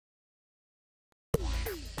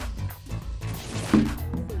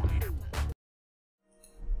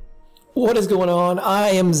What is going on? I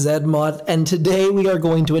am zmoT, and today we are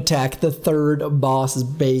going to attack the third boss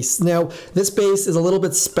base. Now, this base is a little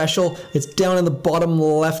bit special. It's down in the bottom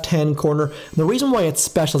left-hand corner. And the reason why it's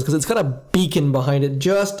special is because it's got a beacon behind it,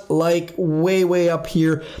 just like way up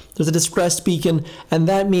here. There's a distressed beacon, and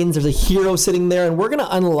that means there's a hero sitting there, and we're going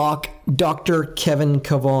to unlock Dr.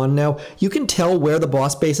 Kavan. Now, you can tell where the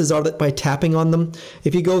boss bases are by tapping on them.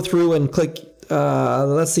 If you go through and click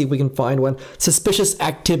let's see if we can find one. Suspicious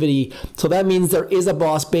activity. So that means there is a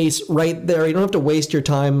boss base right there. You don't have to waste your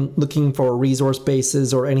time looking for resource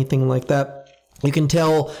bases or anything like that. You can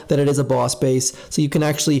tell that it is a boss base, so you can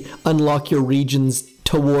actually unlock your regions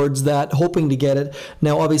towards that, hoping to get it.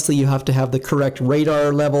 Now, obviously, you have to have the correct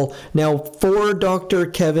radar level. Now, for Dr.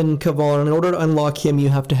 Kavan, in order to unlock him, you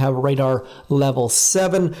have to have radar level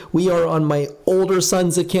 7. We are on my older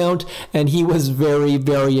son's account, and he was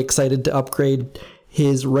very excited to upgrade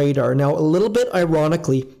his radar. Now, a little bit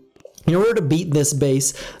ironically, in order to beat this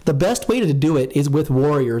base, the best way to do it is with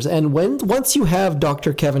warriors. And once you have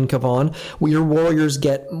Dr. Kavan, your warriors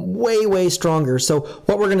get way stronger. So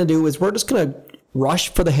what we're going to do is we're just going to rush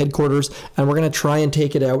for the headquarters, and we're going to try and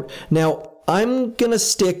take it out. Now, I'm going to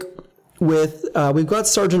stick with, we've got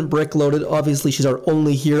Sergeant Brick loaded. Obviously, she's our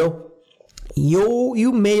only hero.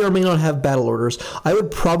 You may or may not have battle orders. I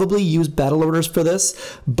would probably use battle orders for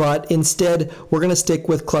this, but instead, we're going to stick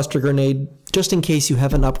with Cluster Grenade, just in case you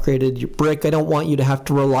haven't upgraded your Brick. I don't want you to have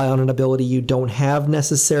to rely on an ability you don't have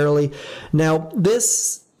necessarily. Now,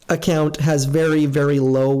 this account has very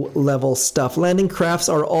low level stuff. Landing crafts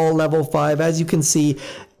are all level 5. As you can see,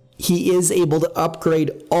 he is able to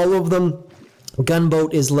upgrade all of them.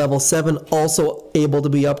 Gunboat is level 7, also able to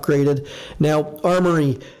be upgraded. Now,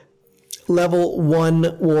 armory, level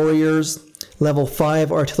 1 warriors, level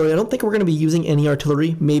 5 artillery. I don't think we're going to be using any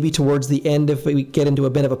artillery, maybe towards the end if we get into a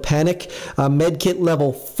bit of a panic. Medkit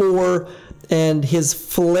level 4, and his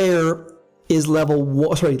flare is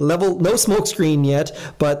no smoke screen yet,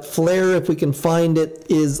 but flare, if we can find it,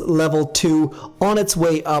 is level 2, on its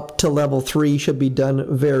way up to level 3, should be done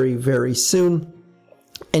very soon.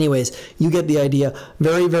 Anyways, you get the idea.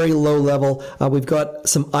 Very low level. We've got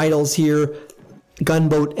some idols here.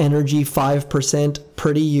 Gunboat energy 5%,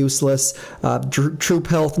 pretty useless. Troop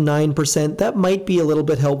health 9%, that might be a little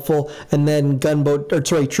bit helpful. And then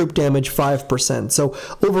troop damage 5%. So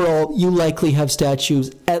overall, you likely have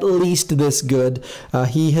statues at least this good.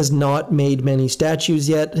 He has not made many statues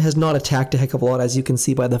yet, has not attacked a heck of a lot, as you can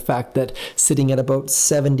see by the fact that sitting at about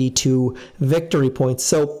 72 victory points.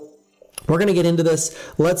 So we're going to get into this.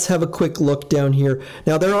 Let's have a quick look down here.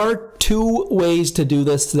 Now, there are 2 ways to do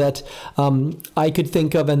this that I could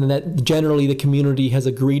think of and that generally the community has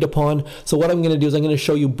agreed upon. So what I'm going to do is I'm going to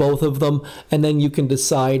show you both of them, and then you can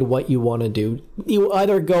decide what you want to do. You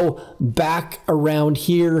either go back around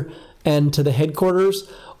here and to the headquarters,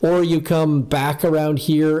 or you come back around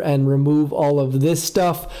here and remove all of this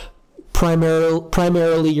stuff.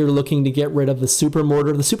 Primarily, you're looking to get rid of the super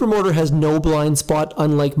mortar. The super mortar has no blind spot,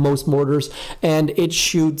 unlike most mortars, and it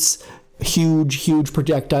shoots huge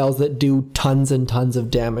projectiles that do tons and tons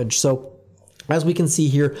of damage. So, as we can see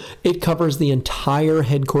here, it covers the entire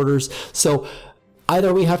headquarters. So,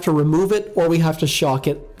 either we have to remove it or we have to shock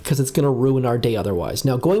it, because it's going to ruin our day otherwise.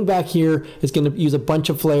 Now, going back here is going to use a bunch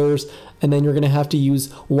of flares, and then you're going to have to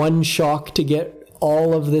use 1 shock to get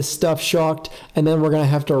all of this stuff shocked, and then we're going to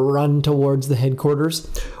have to run towards the headquarters.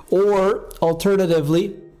 Or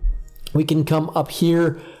alternatively, we can come up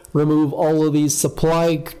here, remove all of these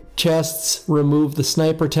supply chests, remove the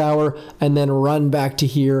sniper tower, and then run back to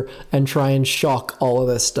here and try and shock all of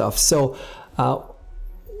this stuff. So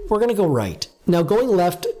we're going to go right. Now, going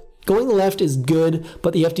left is good,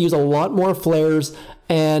 but you have to use a lot more flares,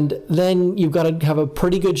 and then you've got to have a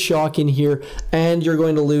pretty good shock in here, and you're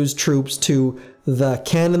going to lose troops to the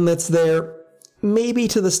cannon that's there, maybe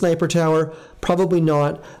to the sniper tower, probably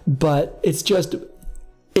not, but it's just,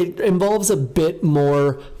 it involves a bit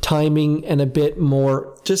more timing and a bit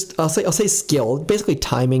more, just, I'll say skill, basically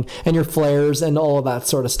timing, and your flares and all of that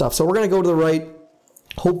sort of stuff. So we're going to go to the right.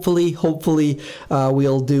 Hopefully,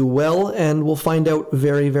 we'll do well, and we'll find out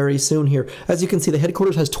very soon here. As you can see, the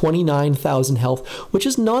headquarters has 29,000 health, which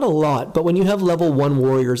is not a lot, but when you have level 1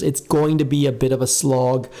 warriors, it's going to be a bit of a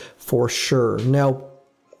slog for sure. Now,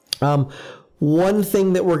 one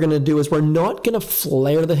thing that we're going to do is we're not going to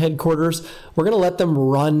flare the headquarters. We're going to let them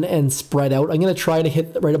run and spread out. I'm going to try to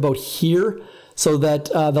hit right about here so that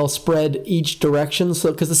they'll spread each direction.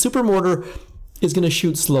 So, because the super mortar is going to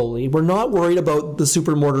shoot slowly. We're not worried about the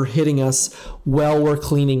super mortar hitting us while we're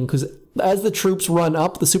cleaning, because as the troops run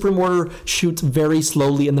up, the super mortar shoots very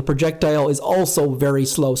slowly, and the projectile is also very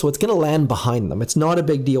slow, so it's going to land behind them. It's not a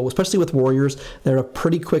big deal, especially with warriors. They're a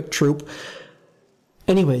pretty quick troop.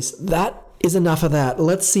 Anyways, that is enough of that.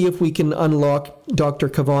 Let's see if we can unlock Dr.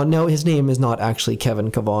 Kavan. Now, his name is not actually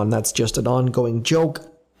Kevin Kavan. That's just an ongoing joke.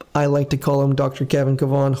 I like to call him Dr. Kevin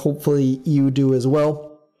Kavan. Hopefully you do as well.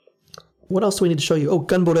 What else do we need to show you? Oh,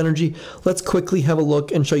 gunboat energy. Let's quickly have a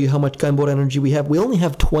look and show you how much gunboat energy we have. We only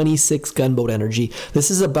have 26 gunboat energy. This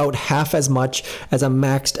is about half as much as a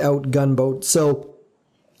maxed out gunboat. So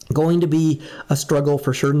going to be a struggle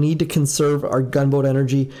for sure. Need to conserve our gunboat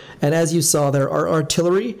energy. And as you saw there, our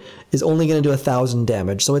artillery is only going to do 1,000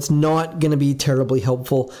 damage. So it's not going to be terribly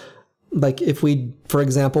helpful. Like if we, for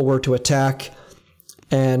example, were to attack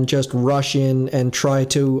and just rush in and try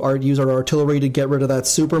to use our artillery to get rid of that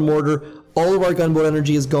super mortar, all of our gunboat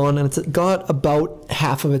energy is gone, and it's got about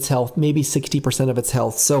half of its health, maybe 60% of its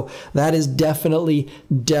health. So that is definitely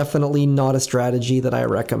not a strategy that I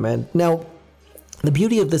recommend. Now, the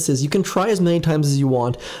beauty of this is you can try as many times as you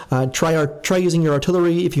want. Try using your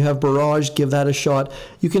artillery. If you have barrage, give that a shot.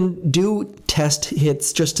 You can do test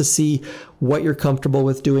hits just to see what you're comfortable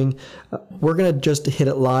with doing. We're going to just hit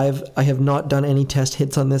it live. I have not done any test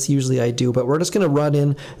hits on this. Usually I do, but we're just going to run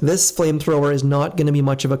in. This flamethrower is not going to be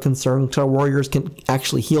much of a concern because our warriors can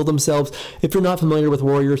actually heal themselves. If you're not familiar with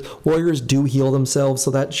warriors, warriors do heal themselves,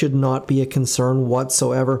 so that should not be a concern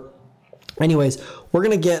whatsoever. Anyways, we're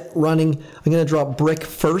going to get running. I'm going to drop Brick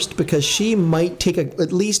first because she might take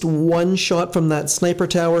at least one shot from that sniper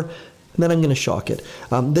tower, and then I'm going to shock it.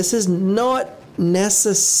 This is not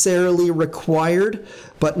necessarily required,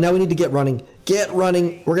 but now we need to get running. Get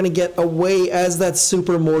running. We're going to get away as that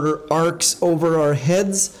super mortar arcs over our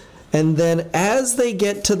heads, and then as they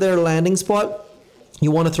get to their landing spot, you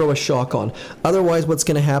want to throw a shock on. Otherwise, what's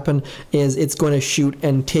going to happen is it's going to shoot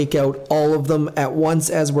and take out all of them at once,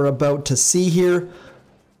 as we're about to see here.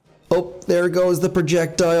 Oh, there goes the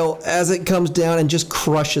projectile as it comes down and just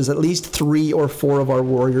crushes at least 3 or 4 of our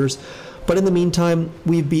warriors. But in the meantime,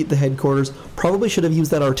 we've beat the headquarters. Probably should have used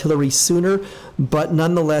that artillery sooner, but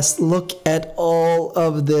nonetheless, look at all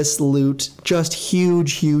of this loot. Just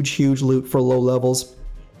huge loot for low levels.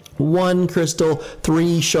 1 crystal,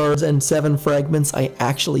 3 shards, and 7 fragments. I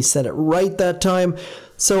actually said it right that time.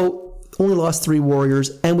 So only lost 3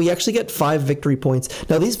 warriors, and we actually get 5 victory points.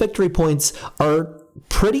 Now these victory points are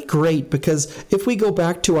pretty great because if we go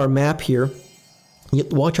back to our map here,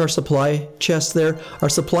 watch our supply chest there. Our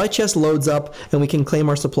supply chest loads up and we can claim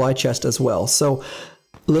our supply chest as well. So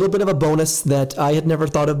a little bit of a bonus that I had never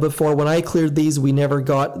thought of before. When I cleared these, we never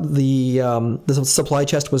got the supply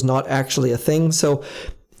chest was not actually a thing. So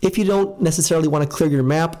if you don't necessarily want to clear your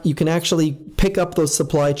map, you can actually pick up those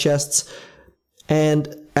supply chests,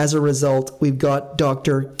 and as a result, we've got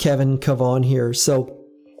Dr. Kevin Kavan here. So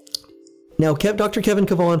now, Dr. Kevin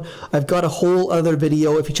Kavan, I've got a whole other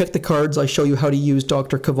video. If you check the cards, I show you how to use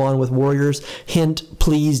Dr. Kavan with warriors. Hint,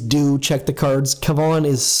 please do check the cards. Kavan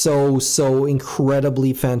is so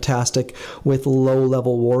incredibly fantastic with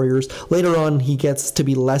low-level warriors. Later on, he gets to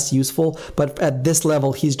be less useful, but at this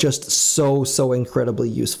level, he's just so incredibly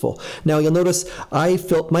useful. Now, you'll notice I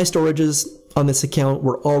filled my storages on this account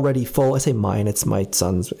were already full. I say mine, it's my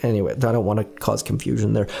son's. Anyway, I don't want to cause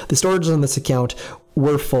confusion there. The storages on this account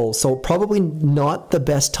were full, so probably not the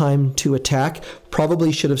best time to attack.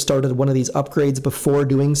 Probably should have started one of these upgrades before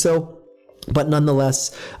doing so, but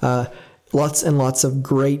nonetheless, lots and lots of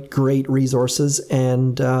great resources,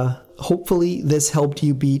 and hopefully this helped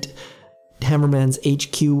you beat Hammerman's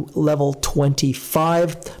HQ level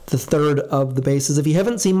 25, the third of the bases. If you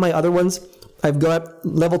haven't seen my other ones, I've got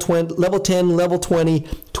level 20, level 10, level 20,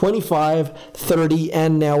 25, 30,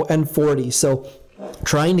 and 40. So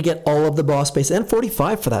trying to get all of the boss base, and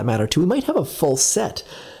 45 for that matter too. We might have a full set.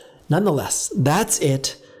 Nonetheless, that's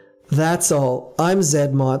it. That's all. I'm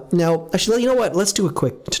zmoT. Now, actually, you know what? Let's do a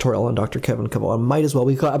quick tutorial on Dr. Kevin Kavan. Might as well.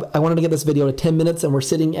 I wanted to get this video to 10 minutes, and we're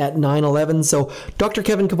sitting at 9:11. So, Dr.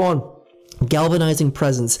 Kevin Kavan. Galvanizing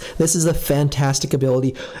Presence. This is a fantastic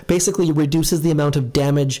ability. Basically reduces the amount of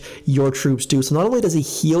damage your troops do. So not only does he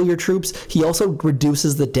heal your troops, he also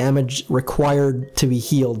reduces the damage required to be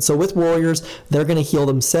healed. So with warriors, they're going to heal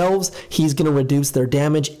themselves, he's going to reduce their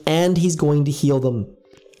damage, and he's going to heal them.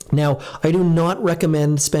 Now, I do not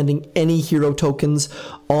recommend spending any hero tokens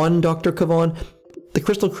on Dr. Kavan. The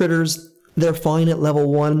crystal critters, they're fine at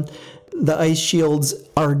level 1. The ice shields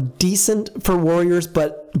are decent for warriors,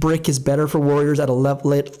 but brick is better for warriors at a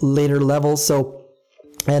later level. So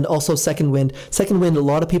And also Second Wind. Second Wind, a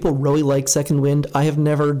lot of people really like Second Wind. I have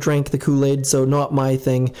never drank the Kool-Aid, so not my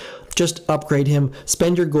thing. Just upgrade him,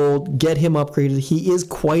 spend your gold, get him upgraded. He is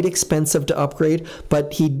quite expensive to upgrade,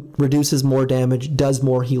 but he reduces more damage, does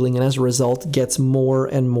more healing, and as a result gets more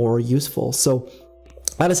and more useful. So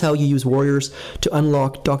that is how you use warriors to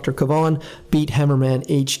unlock Dr. Kavan, beat Hammerman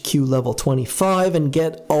HQ level 25, and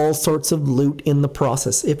get all sorts of loot in the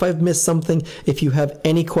process. If I've missed something, if you have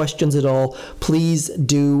any questions at all, please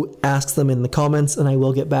do ask them in the comments and I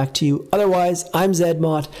will get back to you. Otherwise, I'm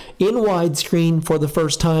zmoT in widescreen for the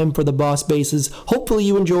first time for the boss bases. Hopefully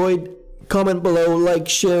you enjoyed. Comment below, like,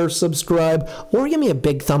 share, subscribe, or give me a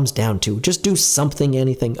big thumbs down too. Just do something,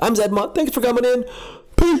 anything. I'm zmoT. Thanks for coming in.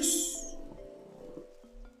 Peace.